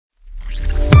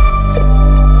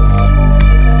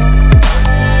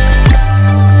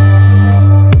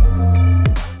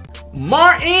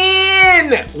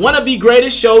one of the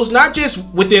greatest shows, not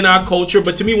just within our culture,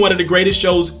 but to me, one of the greatest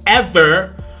shows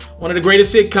ever. One of the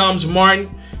greatest sitcoms,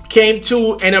 Martin, came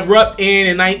to an abrupt end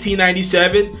in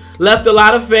 1997. Left a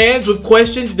lot of fans with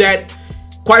questions that,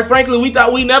 quite frankly, we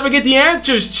thought we'd never get the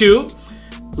answers to.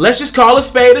 Let's just call a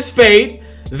spade a spade.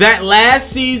 That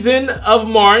last season of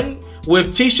Martin, with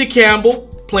Tisha Campbell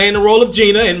playing the role of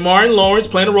Gina and Martin Lawrence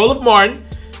playing the role of Martin,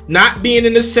 not being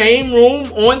in the same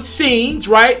room on scenes,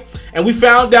 right? And we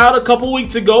found out a couple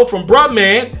weeks ago from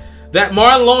Brumman that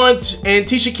Martin Lawrence and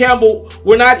Tisha Campbell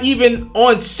were not even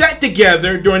on set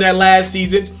together during that last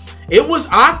season. It was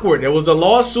awkward. There was a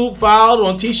lawsuit filed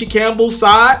on Tisha Campbell's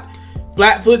side,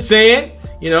 Flatfoot saying,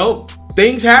 you know,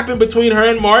 things happened between her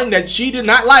and Martin that she did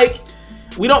not like.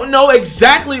 We don't know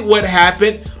exactly what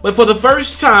happened, but for the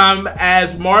first time,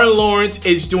 as Martin Lawrence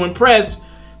is doing press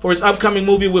for his upcoming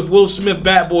movie with Will Smith,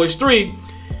 Bad Boys 3,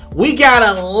 we got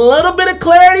a little bit of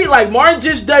clarity. Like, Martin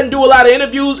just doesn't do a lot of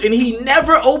interviews, and he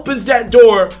never opens that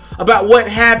door about what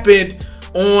happened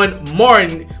on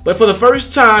Martin. But for the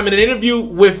first time in an interview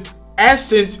with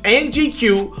Essence and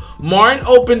GQ, Martin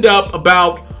opened up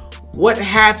about what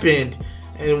happened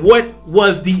and what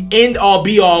was the end-all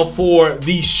be-all for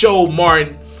the show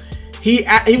Martin. He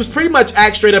was pretty much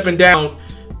asked straight up and down,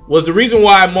 was the reason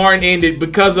why Martin ended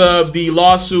because of the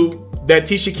lawsuit that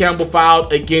Tisha Campbell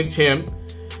filed against him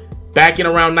back in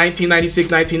around 1996,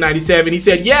 1997. He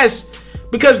said yes,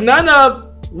 because none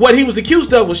of what he was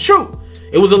accused of was true.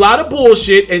 It was a lot of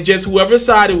bullshit, and just whoever's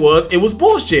side it was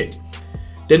bullshit.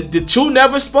 The two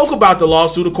never spoke about the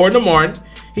lawsuit, according to Martin.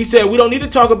 He said, we don't need to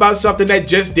talk about something that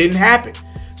just didn't happen.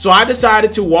 So I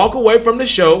decided to walk away from the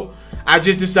show. I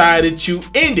just decided to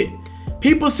end it.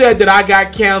 People said that I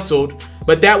got canceled,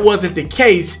 but that wasn't the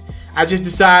case. I just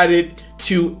decided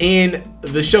to end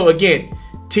the show. Again,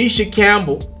 Tisha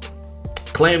Campbell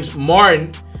claims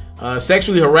Martin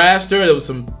sexually harassed her. There was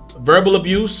some verbal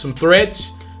abuse, some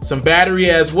threats, some battery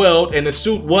as well, and the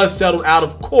suit was settled out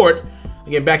of court,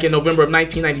 again, back in November of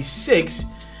 1996.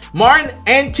 Martin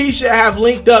and Tisha have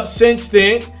linked up since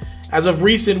then. As of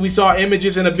recent, we saw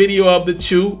images and a video of the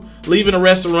two leaving a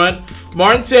restaurant.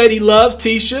 Martin said he loves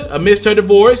Tisha amidst her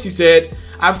divorce. He said,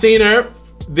 I've seen her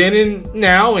then and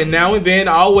now and then,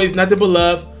 always nothing but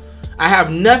love. I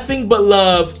have nothing but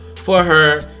love for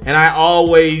her, and I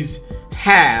always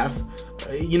have.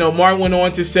 You know, Martin went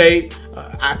on to say,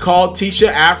 I called Tisha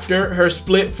after her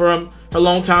split from her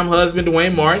longtime husband,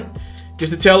 Dwayne Martin,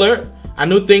 just to tell her I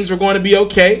knew things were going to be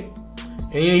okay.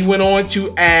 And he went on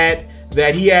to add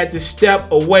that he had to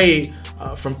step away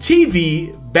from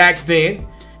TV back then,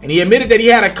 and he admitted that he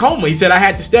had a coma. He said, I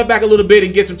had to step back a little bit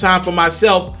and get some time for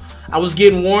myself. I was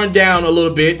getting worn down a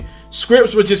little bit.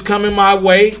 Scripts were just coming my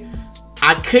way.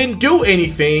 I couldn't do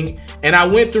anything, and I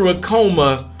went through a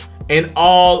coma and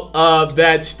all of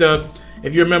that stuff.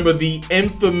 If you remember the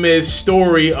infamous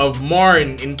story of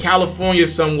Martin in California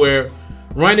somewhere,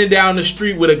 running down the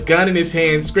street with a gun in his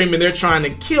hand, screaming, they're trying to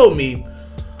kill me.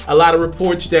 A lot of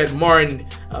reports that Martin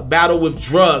battled with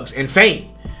drugs and fame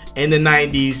in the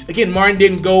 90s. Again, Martin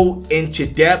didn't go into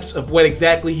depths of what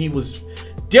exactly he was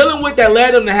dealing with that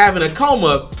led him to having a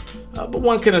coma, but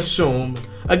one can assume.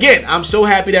 Again, I'm so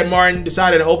happy that Martin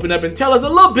decided to open up and tell us a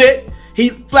little bit. He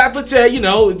flatfoot said, you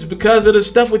know, it's because of the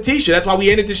stuff with Tisha. That's why we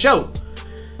ended the show.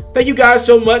 Thank you guys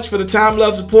so much for the time,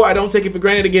 love, support. I don't take it for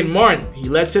granted. Again, Martin, he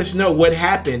lets us know what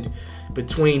happened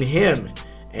between him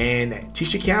and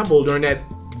Tisha Campbell during that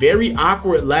very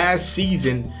awkward last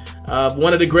season of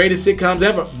one of the greatest sitcoms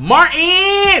ever.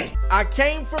 Martin! I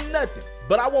came from nothing,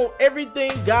 but I want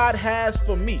everything God has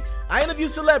for me. I interview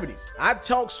celebrities. I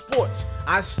talk sports.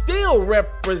 I still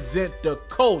represent the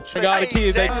culture. I got the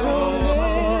kids, they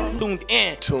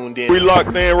tuned in. We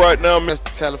locked in right now,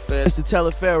 Mr.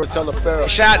 Taliaferro.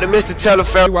 Shout out to Mr.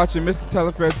 Taliaferro. You're watching Mr.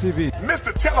 Taliaferro TV.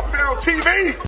 Mr. Taliaferro TV.